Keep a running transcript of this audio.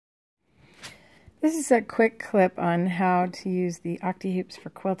This is a quick clip on how to use the Octi-Hoops for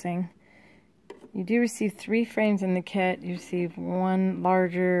quilting. You do receive 3 frames in the kit. You receive one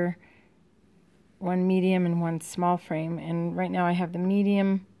larger, one medium, and one small frame. And right now I have the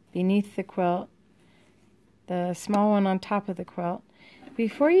medium beneath the quilt, the small one on top of the quilt.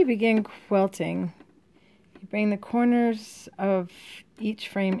 Before you begin quilting, you bring the corners of each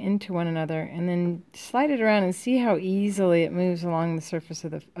frame into one another and then slide it around and see how easily it moves along the surface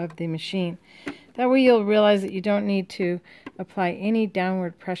of the machine. That way you'll realize that you don't need to apply any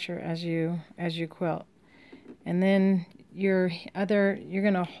downward pressure as you quilt. And then you're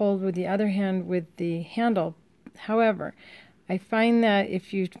going to hold with the other hand with the handle. However, I find that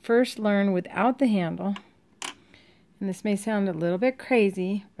if you first learn without the handle, and this may sound a little bit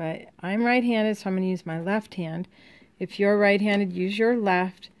crazy, but I'm right-handed, so I'm going to use my left hand. If you're right-handed, use your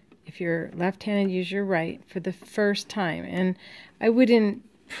left. If you're left-handed, use your right for the first time. And I wouldn't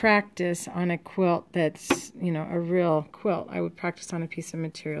practice on a quilt that's, a real quilt. I would practice on a piece of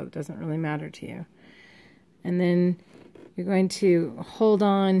material that doesn't really matter to you. And then you're going to hold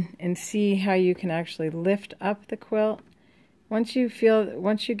on and see how you can actually lift up the quilt. Once you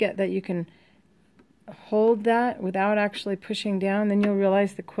get that you can hold that without actually pushing down, then you'll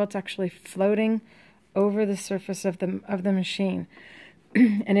realize the quilt's actually floating over the surface of the machine.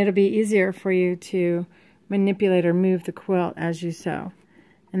 And it'll be easier for you to manipulate or move the quilt as you sew.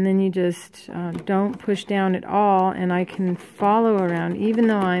 And then you just don't push down at all, and I can follow around even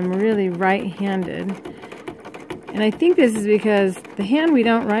though I'm really right-handed. And I think this is because the hand we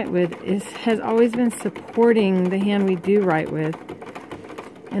don't write with has always been supporting the hand we do write with.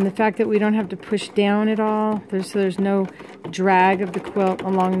 And the fact that we don't have to push down at all, there's no drag of the quilt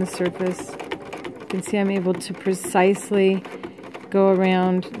along the surface. You can see I'm able to precisely go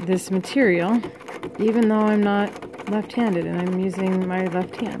around this material, even though I'm not left-handed and I'm using my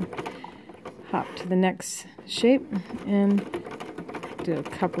left hand. Hop to the next shape and do a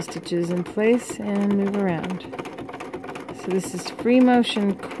couple stitches in place and move around. So this is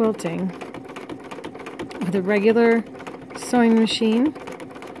Free-Motion Quilting with a regular sewing machine,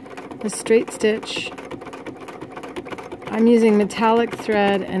 a straight stitch. I'm using metallic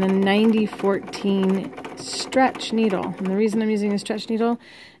thread and a 90-14 stretch needle. And the reason I'm using a stretch needle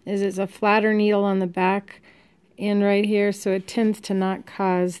is it's a flatter needle on the back end right here, so it tends to not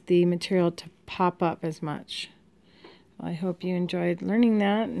cause the material to pop up as much. Well, I hope you enjoyed learning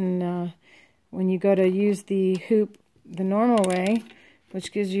that, and when you go to use the hoop the normal way,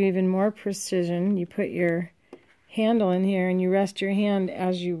 which gives you even more precision, you put your handle in here and you rest your hand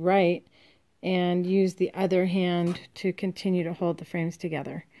as you write and use the other hand to continue to hold the frames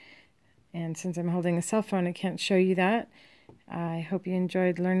together. And since I'm holding a cell phone, I can't show you that. I hope you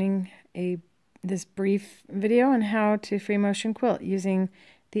enjoyed learning this brief video on how to free motion quilt using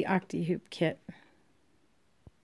the Octi-Hoop kit.